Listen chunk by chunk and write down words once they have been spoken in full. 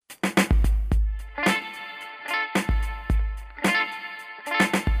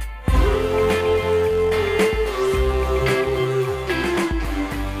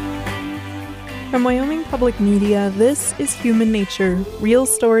From Wyoming Public Media, this is Human Nature, real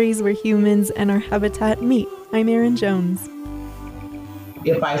stories where humans and our habitat meet. I'm Erin Jones.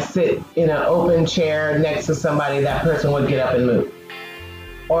 If I sit in an open chair next to somebody, that person would get up and move.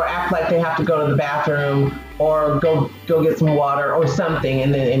 Or act like they have to go to the bathroom, or go get some water or something,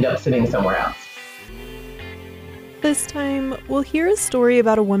 and then end up sitting somewhere else. This time, we'll hear a story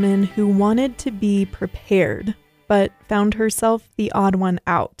about a woman who wanted to be prepared, but found herself the odd one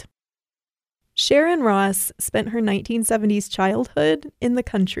out. Sharon Ross spent her 1970s childhood in the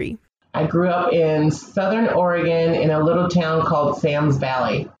country. I grew up in southern Oregon in a little town called Sam's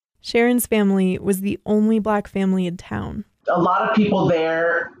Valley. Sharon's family was the only Black family in town. A lot of people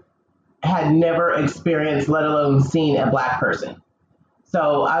there had never experienced, let alone seen, a Black person.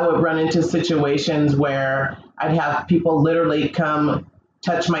 So I would run into situations where I'd have people literally come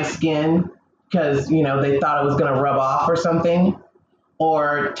touch my skin because, they thought it was going to rub off or something,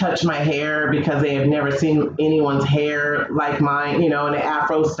 or touch my hair because they have never seen anyone's hair like mine, in an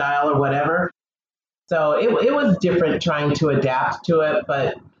Afro style or whatever. So it was different trying to adapt to it,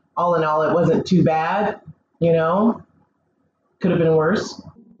 but all in all, it wasn't too bad, Could have been worse.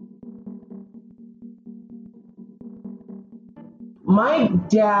 My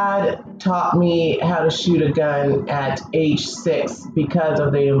dad taught me how to shoot a gun at age 6 because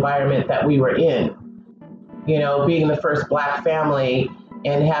of the environment that we were in. Being the first Black family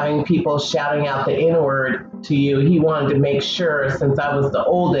and having people shouting out the N-word to you, he wanted to make sure, since I was the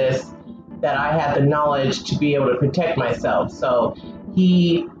oldest, that I had the knowledge to be able to protect myself. So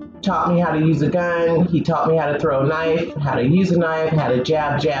he taught me how to use a gun. He taught me how to throw a knife, how to use a knife, how to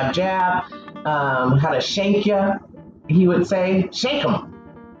jab, how to shank you. He would say, shake them.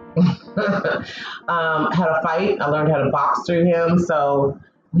 How to fight. I learned how to box through him. So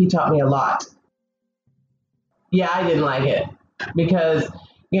he taught me a lot. Yeah, I didn't like it because,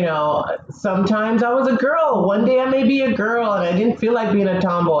 sometimes I was a girl. One day I may be a girl and I didn't feel like being a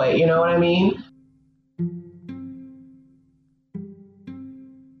tomboy. You know what I mean?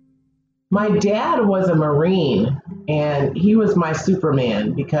 My dad was a Marine and he was my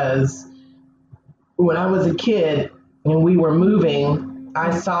Superman because when I was a kid and we were moving,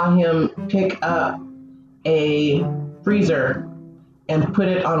 I saw him pick up a freezer and put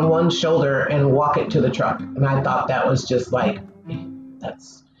it on one shoulder and walk it to the truck. And I thought that was just like,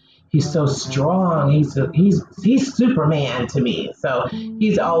 he's so strong. He's Superman to me. So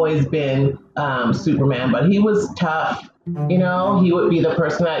he's always been Superman, but he was tough. He would be the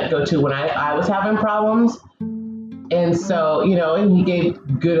person I'd go to when I was having problems. And so, and he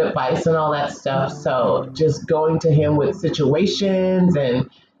gave good advice and all that stuff. So just going to him with situations and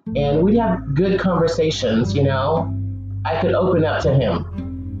we'd have good conversations, I could open up to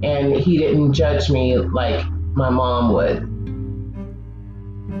him and he didn't judge me like my mom would.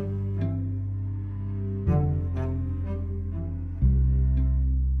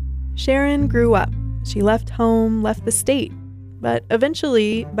 Sharon grew up. She left home, left the state. But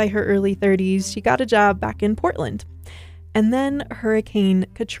eventually, by her early 30s, she got a job back in Portland. And then Hurricane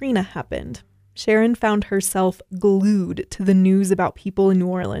Katrina happened. Sharon found herself glued to the news about people in New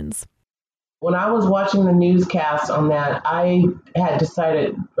Orleans. When I was watching the newscast on that, I had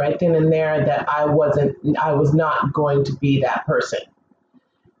decided right then and there that I was not going to be that person.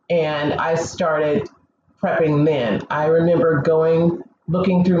 And I started prepping then. I remember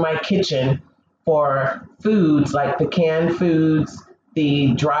looking through my kitchen for foods like the canned foods,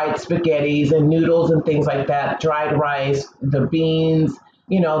 the dried spaghettis and noodles and things like that, dried rice, the beans,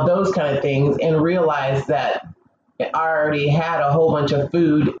 those kind of things, and realized that I already had a whole bunch of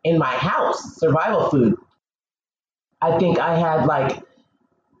food in my house, survival food. I think I had like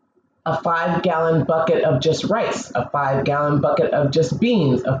a 5-gallon bucket of just rice, a 5-gallon bucket of just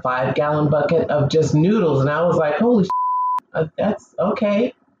beans, a 5-gallon bucket of just noodles. And I was like, holy that's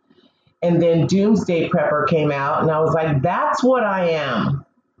okay. And then Doomsday Prepper came out and I was like, that's what I am.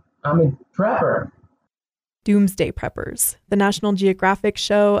 I'm a prepper. Doomsday Preppers, the National Geographic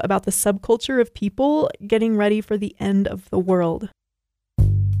show about the subculture of people getting ready for the end of the world.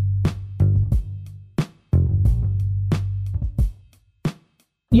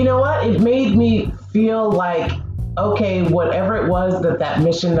 You know what? It made me feel like, okay, whatever it was that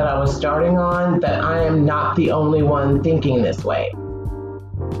mission that I was starting on, that I am not the only one thinking this way.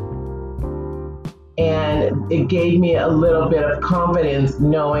 And it gave me a little bit of confidence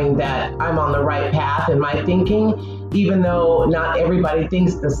knowing that I'm on the right path in my thinking, even though not everybody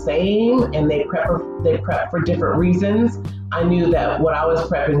thinks the same and they prep for different reasons. I knew that what I was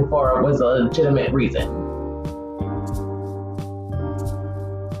prepping for was a legitimate reason.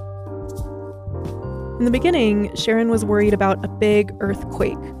 In the beginning, Sharon was worried about a big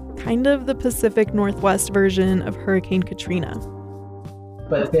earthquake kind of the Pacific Northwest version of Hurricane Katrina.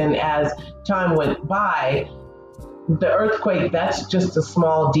 But then as time went by, the earthquake, that's just a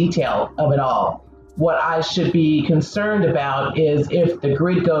small detail of it all. What I should be concerned about is if the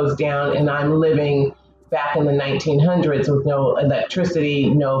grid goes down and I'm living back in the 1900s with no electricity,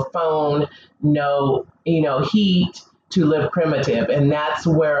 no phone, no, heat, to live primitive. And that's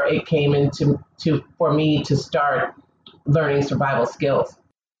where it came into for me to start learning survival skills.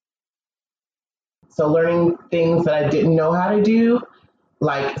 So learning things that I didn't know how to do,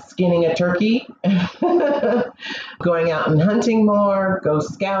 like skinning a turkey, going out and hunting more, go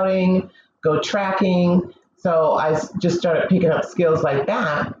scouting, go tracking. So I just started picking up skills like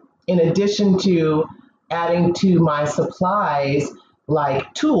that, in addition to adding to my supplies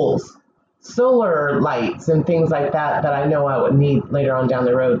like tools, solar lights, and things like that I know I would need later on down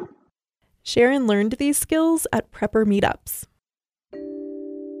the road. Sharon learned these skills at prepper meetups.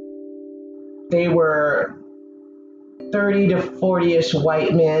 They were 30 to 40-ish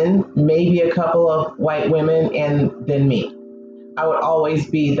white men, maybe a couple of white women, and then me. I would always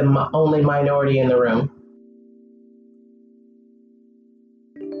be the only minority in the room.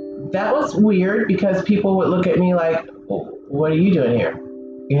 That was weird because people would look at me like, what are you doing here?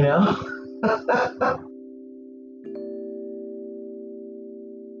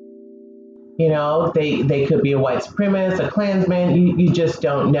 They could be a white supremacist, a Klansman, you just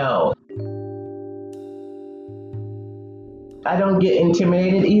don't know. I don't get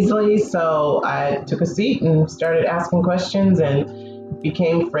intimidated easily, so I took a seat and started asking questions and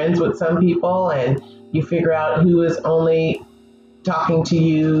became friends with some people, and you figure out who is only talking to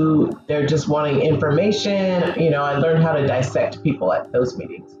you, they're just wanting information. I learned how to dissect people at those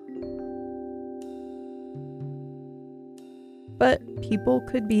meetings. But people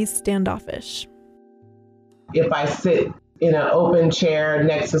could be standoffish. If I sit in an open chair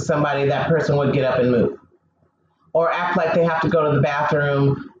next to somebody, that person would get up and move, or act like they have to go to the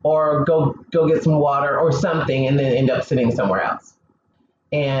bathroom, or go get some water or something, and then end up sitting somewhere else.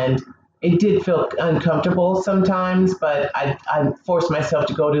 And it did feel uncomfortable sometimes, but I forced myself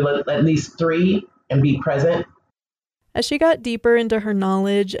to go to at least 3 and be present. As she got deeper into her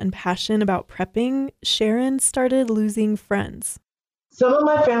knowledge and passion about prepping, Sharon started losing friends. Some of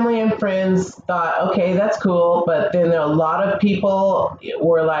my family and friends thought, okay, that's cool. But then a lot of people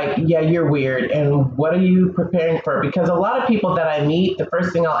were like, yeah, you're weird. And what are you preparing for? Because a lot of people that I meet, the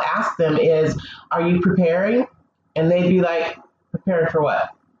first thing I'll ask them is, are you preparing? And they'd be like, preparing for what?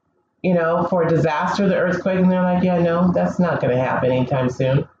 For a disaster, the earthquake. And they're like, yeah, no, that's not going to happen anytime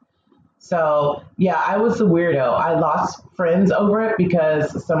soon. So yeah, I was the weirdo. I lost friends over it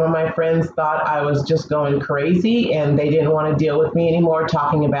because some of my friends thought I was just going crazy and they didn't want to deal with me anymore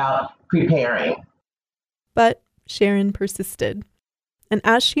talking about preparing. But Sharon persisted. And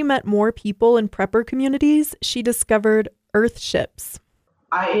as she met more people in prepper communities, she discovered earthships.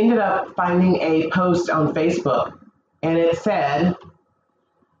 I ended up finding a post on Facebook, and it said,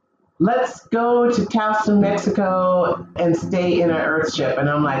 let's go to Taos, Mexico and stay in an earthship. And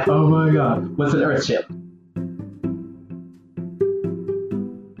I'm like, oh my God, what's an earthship?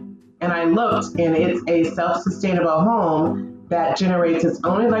 And I looked, and it's a self-sustainable home that generates its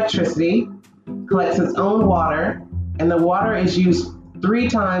own electricity, collects its own water, and the water is used 3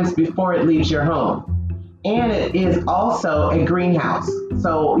 times before it leaves your home. And it is also a greenhouse.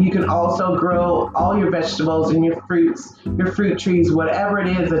 So you can also grow all your vegetables and your fruits, your fruit trees, whatever it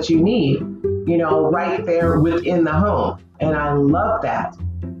is that you need, right there within the home. And I love that.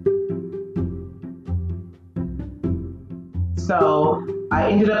 So I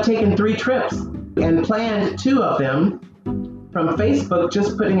ended up taking 3 trips and planned 2 of them from Facebook,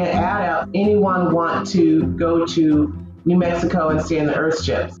 just putting an ad out. Anyone want to go to New Mexico and stay in the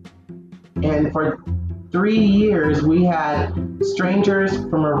earthships? And for 3 years, we had strangers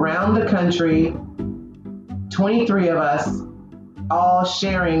from around the country, 23 of us, all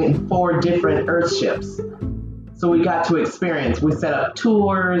sharing in 4 different earthships. So we got to experience. We set up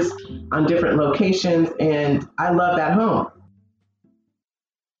tours on different locations, and I love that home.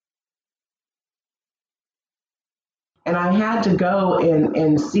 And I had to go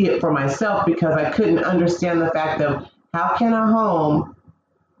and see it for myself because I couldn't understand the fact of how can a home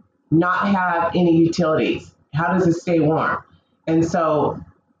not have any utilities? How does it stay warm? And so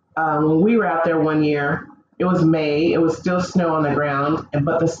when we were out there one year, it was May, it was still snow on the ground,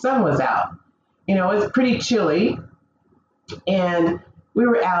 but the sun was out. It was pretty chilly. And we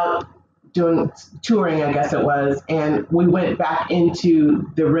were out doing touring, I guess it was, and we went back into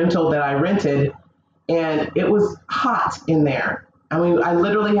the rental that I rented, and it was hot in there. I mean, I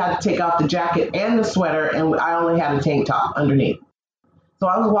literally had to take off the jacket and the sweater, and I only had a tank top underneath. So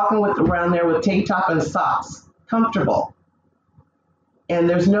I was walking around there with tank top and socks, comfortable. And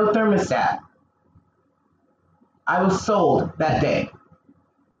there's no thermostat. I was sold that day.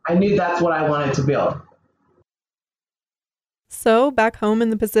 I knew that's what I wanted to build. So back home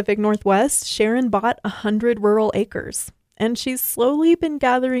in the Pacific Northwest, Sharon bought 100 rural acres, and she's slowly been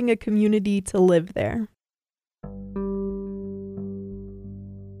gathering a community to live there.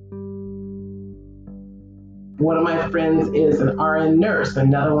 One of my friends is an RN nurse,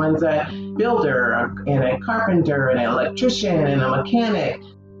 another one's a builder and a carpenter and an electrician and a mechanic.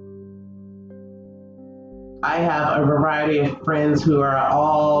 I have a variety of friends who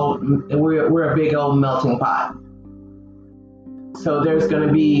are we're a big old melting pot. So there's going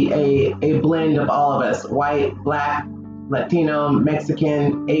to be a blend of all of us, white, black, Latino,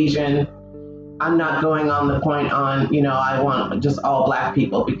 Mexican, Asian. I'm not going on the point on, I want just all black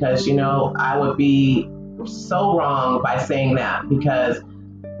people because, I would be so wrong by saying that because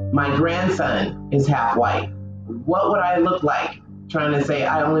my grandson is half white. What would I look like trying to say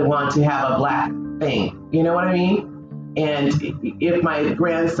I only want to have a black thing? You know what I mean? And if my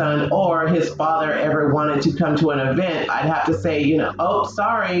grandson or his father ever wanted to come to an event, I'd have to say, oh,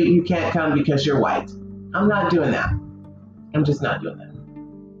 sorry, you can't come because you're white. I'm not doing that. I'm just not doing that.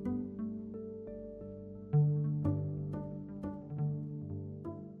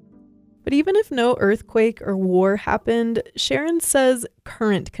 But even if no earthquake or war happened, Sharon says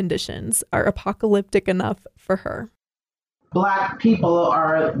current conditions are apocalyptic enough for her. Black people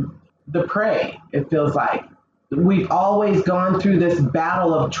are the prey, it feels like. We've always gone through this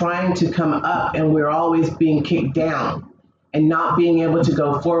battle of trying to come up, and we're always being kicked down and not being able to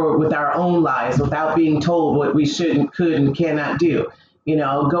go forward with our own lives without being told what we should and could and cannot do.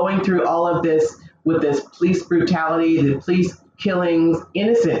 Going through all of this with this police brutality, the police killings,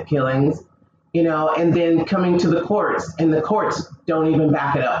 innocent killings, and then coming to the courts, and the courts don't even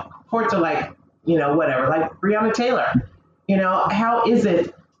back it up. Courts are like, whatever, like Breonna Taylor. How is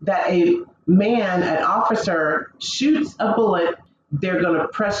it that an officer shoots a bullet, they're going to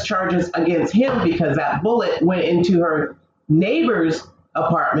press charges against him because that bullet went into her neighbor's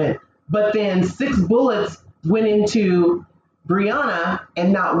apartment, but then 6 bullets went into Breonna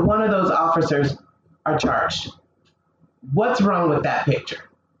and not one of those officers are charged? What's wrong with that picture?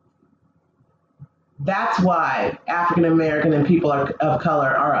 That's why African American and people of color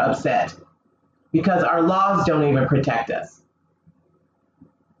are upset, because our laws don't even protect us.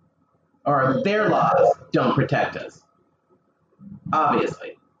 Or their laws don't protect us,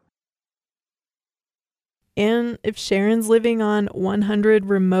 obviously. And if Sharon's living on 100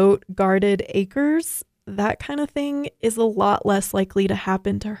 remote guarded acres, that kind of thing is a lot less likely to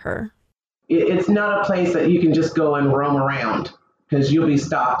happen to her. It's not a place that you can just go and roam around because you'll be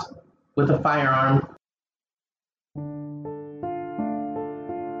stopped with a firearm.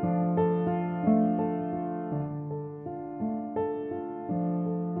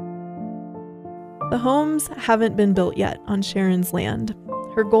 The homes haven't been built yet on Sharon's land.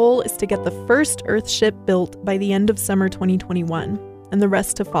 Her goal is to get the first Earthship built by the end of summer 2021, and the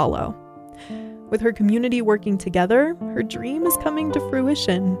rest to follow. With her community working together, her dream is coming to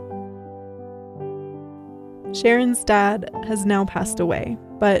fruition. Sharon's dad has now passed away,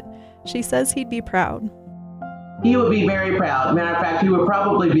 but she says he'd be proud. He would be very proud. Matter of fact, he would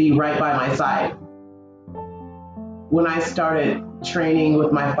probably be right by my side. When I started training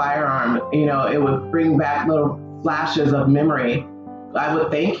with my firearm, it would bring back little flashes of memory. I would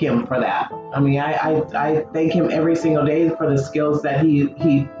thank him for that. I mean, I thank him every single day for the skills that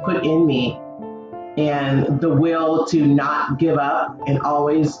he put in me and the will to not give up and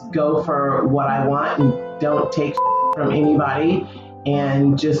always go for what I want and don't take from anybody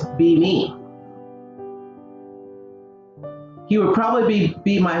and just be me. He would probably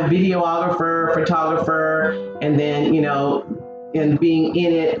be my videographer, photographer, and then, and being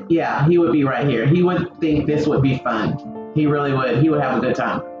in it, yeah, he would be right here. He would think this would be fun. He really would. He would have a good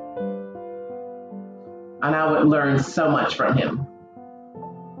time. And I would learn so much from him.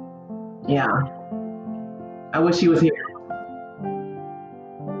 Yeah. I wish he was here.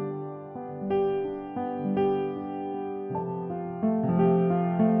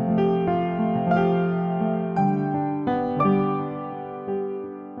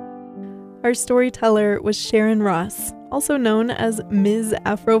 Our storyteller was Sharon Ross, also known as Ms.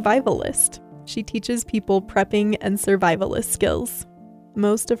 Afrovivalist. She teaches people prepping and survivalist skills.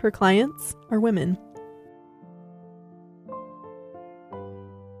 Most of her clients are women.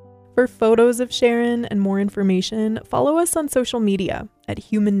 For photos of Sharon and more information, follow us on social media at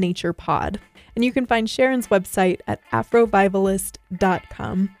Human Nature Pod. And you can find Sharon's website at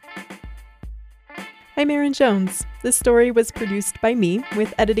afrovivalist.com. I'm Erin Jones. This story was produced by me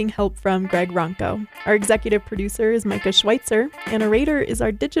with editing help from Greg Ronco. Our executive producer is Micah Schweitzer, and Narrator is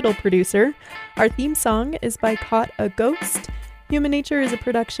our digital producer. Our theme song is by Caught a Ghost. Human Nature is a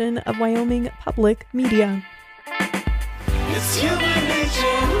production of Wyoming Public Media. It's human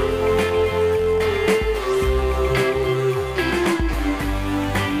nature.